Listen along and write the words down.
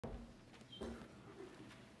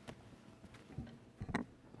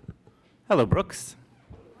Hello, Brooks.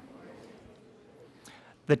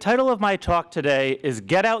 The title of my talk today is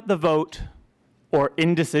Get Out the Vote or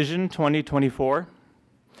Indecision 2024.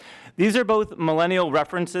 These are both millennial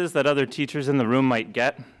references that other teachers in the room might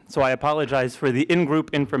get, so I apologize for the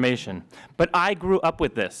in-group information. But I grew up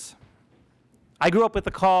with this. I grew up with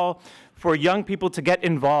the call for young people to get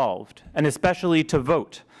involved, and especially to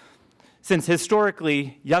vote, since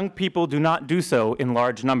historically, young people do not do so in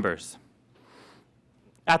large numbers.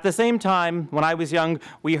 At the same time, when I was young,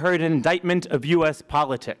 we heard an indictment of US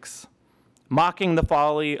politics, mocking the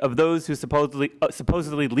folly of those who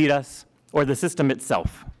supposedly lead us, or the system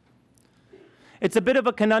itself. It's a bit of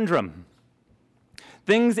a conundrum.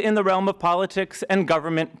 Things in the realm of politics and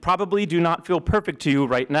government probably do not feel perfect to you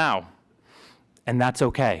right now, and that's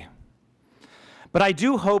okay. But I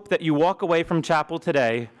do hope that you walk away from chapel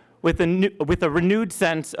today with a renewed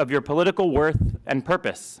sense of your political worth and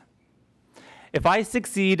purpose. If I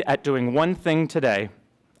succeed at doing one thing today,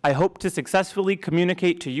 I hope to successfully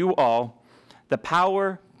communicate to you all the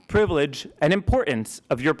power, privilege, and importance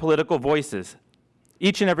of your political voices,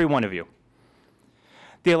 each and every one of you.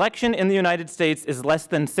 The election in the United States is less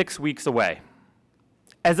than 6 weeks away.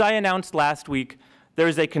 As I announced last week, there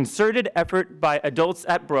is a concerted effort by adults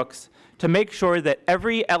at Brooks to make sure that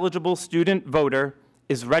every eligible student voter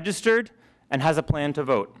is registered and has a plan to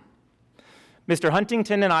vote. Mr.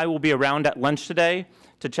 Huntington and I will be around at lunch today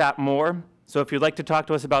to chat more, so if you'd like to talk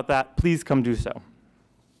to us about that, please come do so.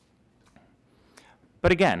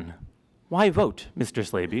 But again, why vote, Mr.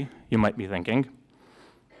 Slaby, you might be thinking.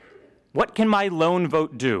 What can my lone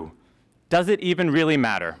vote do? Does it even really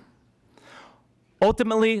matter?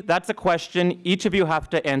 Ultimately, that's a question each of you have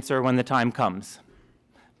to answer when the time comes.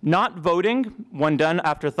 Not voting, when done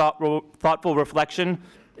after thoughtful reflection,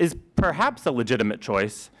 is perhaps a legitimate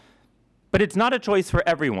choice, but it's not a choice for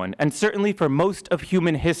everyone, and certainly for most of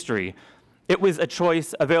human history, it was a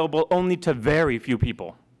choice available only to very few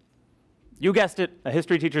people. You guessed it, a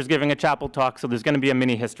history teacher's giving a chapel talk, so there's going to be a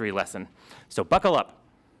mini history lesson. So buckle up.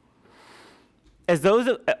 As those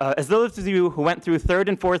of you who went through third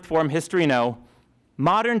and fourth form history know,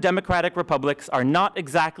 modern democratic republics are not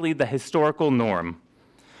exactly the historical norm.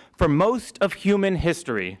 For most of human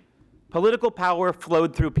history, political power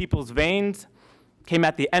flowed through people's veins, came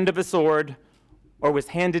at the end of a sword, or was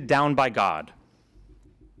handed down by God.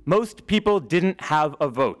 Most people didn't have a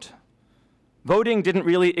vote. Voting didn't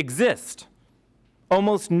really exist.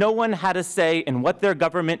 Almost no one had a say in what their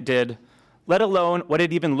government did, let alone what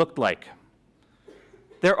it even looked like.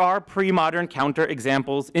 There are pre-modern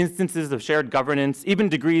counter-examples, instances of shared governance, even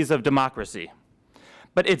degrees of democracy.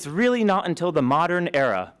 But it's really not until the modern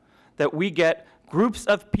era that we get groups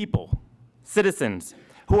of people, citizens,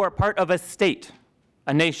 who are part of a state,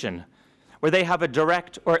 a nation, where they have a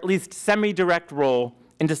direct or at least semi-direct role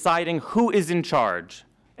in deciding who is in charge,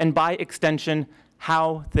 and by extension,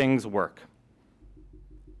 how things work.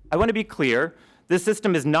 I want to be clear, this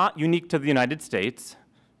system is not unique to the United States.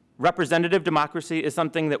 Representative democracy is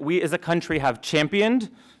something that we as a country have championed,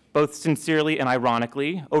 both sincerely and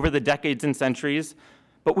ironically, over the decades and centuries,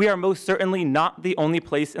 but we are most certainly not the only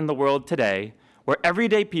place in the world today where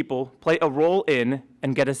everyday people play a role in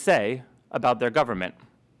and get a say about their government.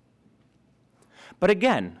 But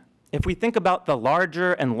again, if we think about the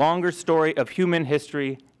larger and longer story of human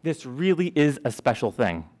history, this really is a special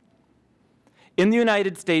thing. In the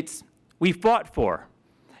United States, we fought for,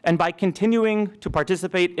 and by continuing to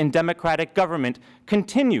participate in democratic government,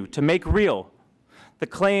 continue to make real the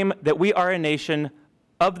claim that we are a nation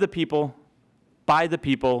of the people, by the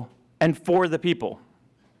people, and for the people.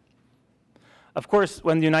 Of course,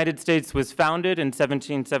 when the United States was founded in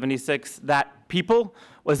 1776, that people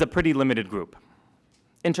was a pretty limited group.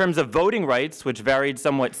 In terms of voting rights, which varied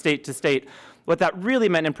somewhat state to state, what that really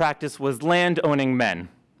meant in practice was land-owning men,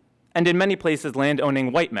 and in many places,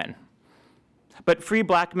 land-owning white men. But free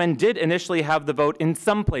black men did initially have the vote in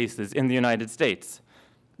some places in the United States.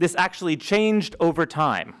 This actually changed over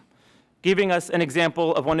time, giving us an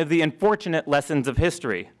example of one of the unfortunate lessons of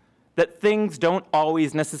history, that things don't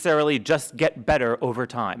always necessarily just get better over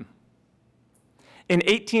time. In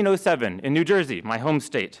 1807, in New Jersey, my home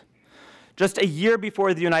state, just a year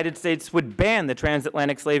before the United States would ban the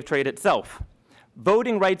transatlantic slave trade itself,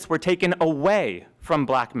 voting rights were taken away from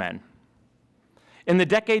black men. In the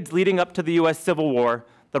decades leading up to the US Civil War,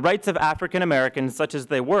 the rights of African Americans, such as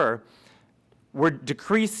they were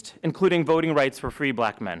decreased, including voting rights for free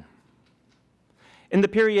black men. In the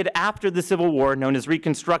period after the Civil War, known as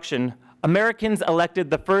Reconstruction, Americans elected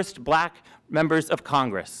the first black members of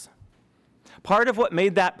Congress. Part of what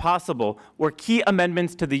made that possible were key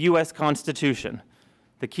amendments to the US Constitution,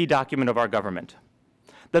 the key document of our government.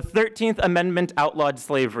 The 13th Amendment outlawed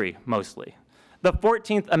slavery, mostly. The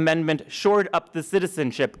 14th Amendment shored up the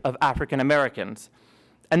citizenship of African Americans.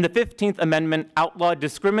 And the 15th Amendment outlawed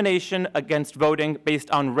discrimination against voting based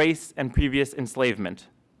on race and previous enslavement.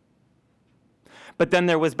 But then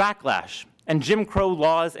there was backlash, and Jim Crow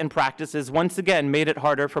laws and practices once again made it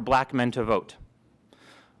harder for black men to vote.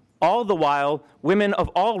 All the while, women of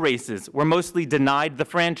all races were mostly denied the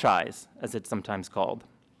franchise, as it's sometimes called.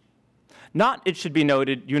 Not, it should be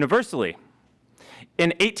noted, universally.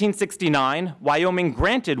 In 1869, Wyoming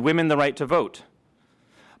granted women the right to vote.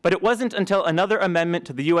 But it wasn't until another amendment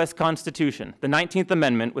to the US Constitution, the 19th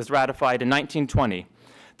Amendment, was ratified in 1920,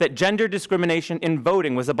 that gender discrimination in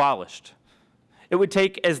voting was abolished. It would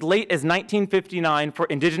take as late as 1959 for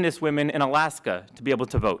indigenous women in Alaska to be able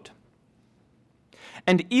to vote.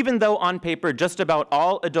 And even though on paper just about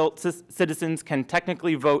all adult citizens can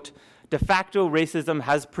technically vote, de facto racism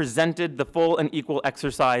has presented the full and equal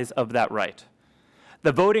exercise of that right.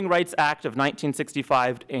 The Voting Rights Act of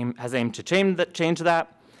 1965 has aimed to change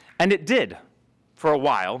that, and it did for a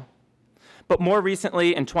while. But more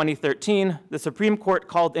recently, in 2013, the Supreme Court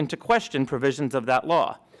called into question provisions of that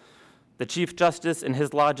law. The Chief Justice, in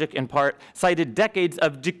his logic in part, cited decades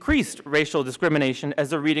of decreased racial discrimination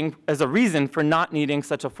as a reason for not needing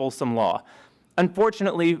such a fulsome law.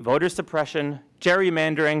 Unfortunately, voter suppression,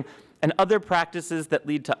 gerrymandering, and other practices that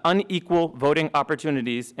lead to unequal voting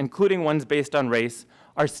opportunities, including ones based on race,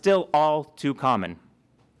 are still all too common.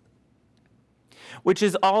 Which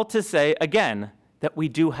is all to say, again, that we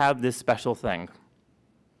do have this special thing,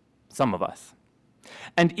 some of us.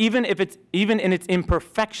 And even in its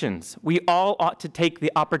imperfections, we all ought to take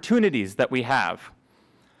the opportunities that we have.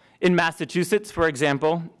 In Massachusetts, for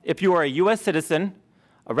example, if you are a US citizen,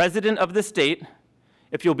 a resident of the state,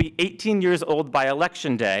 if you'll be 18 years old by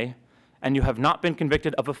election day, and you have not been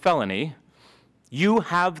convicted of a felony, you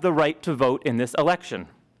have the right to vote in this election.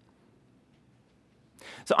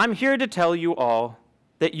 So I'm here to tell you all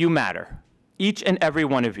that you matter, each and every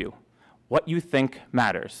one of you. What you think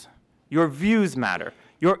matters. Your views matter.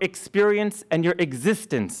 Your experience and your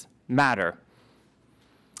existence matter.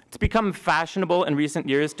 It's become fashionable in recent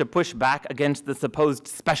years to push back against the supposed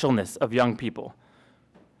specialness of young people.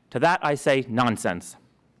 To that I say nonsense.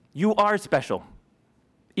 You are special,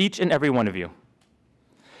 each and every one of you.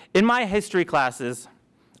 In my history classes,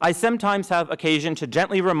 I sometimes have occasion to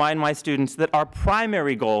gently remind my students that our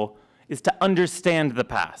primary goal is to understand the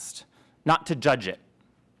past, not to judge it.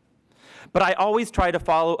 But I always try to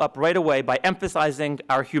follow up right away by emphasizing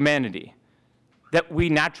our humanity, that we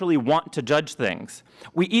naturally want to judge things.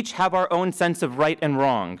 We each have our own sense of right and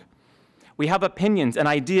wrong. We have opinions and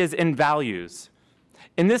ideas and values.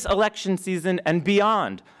 In this election season and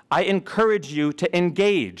beyond, I encourage you to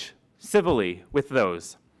engage civilly with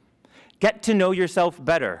those. Get to know yourself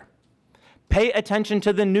better. Pay attention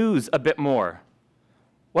to the news a bit more.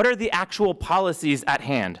 What are the actual policies at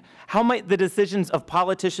hand? How might the decisions of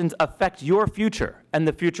politicians affect your future and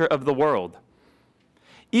the future of the world?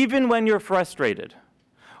 Even when you're frustrated,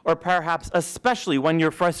 or perhaps especially when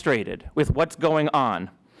you're frustrated with what's going on,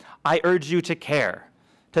 I urge you to care,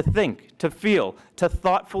 to think, to feel, to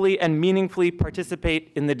thoughtfully and meaningfully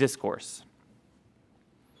participate in the discourse.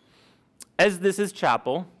 As this is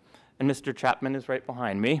chapel, and Mr. Chapman is right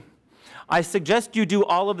behind me, I suggest you do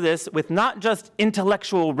all of this with not just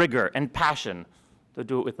intellectual rigor and passion, so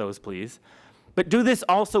do it with those, please, but do this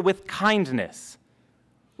also with kindness,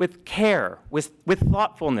 with care, with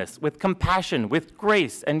thoughtfulness, with compassion, with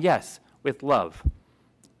grace, and yes, with love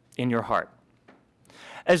in your heart.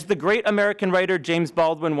 As the great American writer James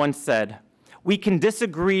Baldwin once said, we can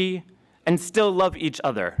disagree and still love each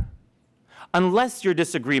other, unless your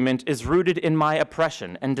disagreement is rooted in my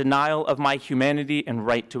oppression and denial of my humanity and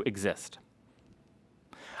right to exist.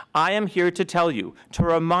 I am here to tell you, to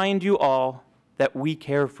remind you all that we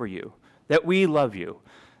care for you, that we love you,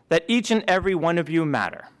 that each and every one of you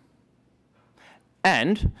matter.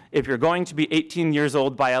 And if you're going to be 18 years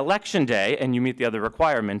old by election day and you meet the other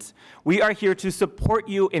requirements, we are here to support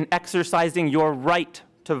you in exercising your right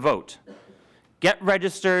to vote. Get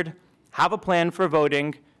registered, have a plan for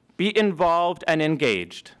voting, be involved and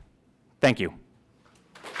engaged. Thank you.